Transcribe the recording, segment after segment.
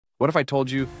What if I told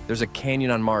you there's a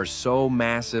canyon on Mars so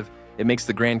massive it makes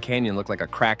the Grand Canyon look like a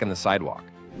crack in the sidewalk?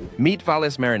 Meet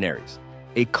Valles Marineris,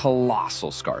 a colossal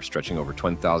scar stretching over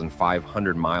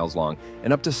 20,500 miles long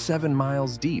and up to 7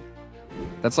 miles deep.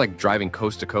 That's like driving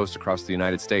coast to coast across the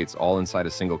United States, all inside a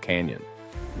single canyon.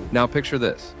 Now picture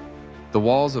this. The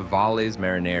walls of Valles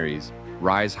Marineris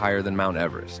rise higher than Mount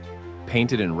Everest,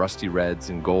 painted in rusty reds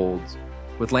and golds,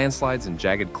 with landslides and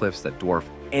jagged cliffs that dwarf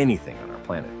anything on our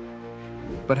planet.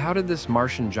 But how did this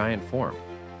Martian giant form?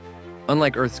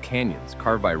 Unlike Earth's canyons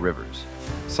carved by rivers,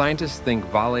 scientists think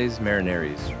Valles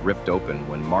Marineris ripped open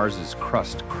when Mars's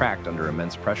crust cracked under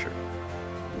immense pressure.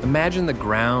 Imagine the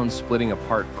ground splitting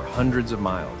apart for hundreds of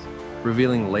miles,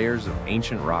 revealing layers of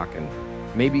ancient rock and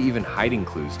maybe even hiding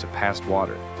clues to past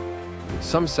water.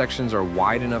 Some sections are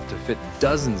wide enough to fit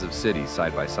dozens of cities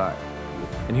side by side.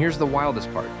 And here's the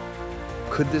wildest part.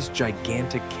 Could this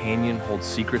gigantic canyon hold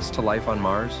secrets to life on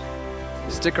Mars?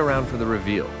 Stick around for the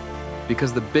reveal,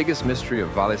 because the biggest mystery of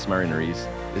Valles Marineris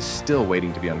is still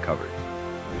waiting to be uncovered.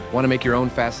 Want to make your own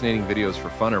fascinating videos for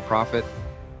fun or profit?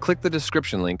 Click the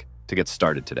description link to get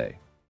started today.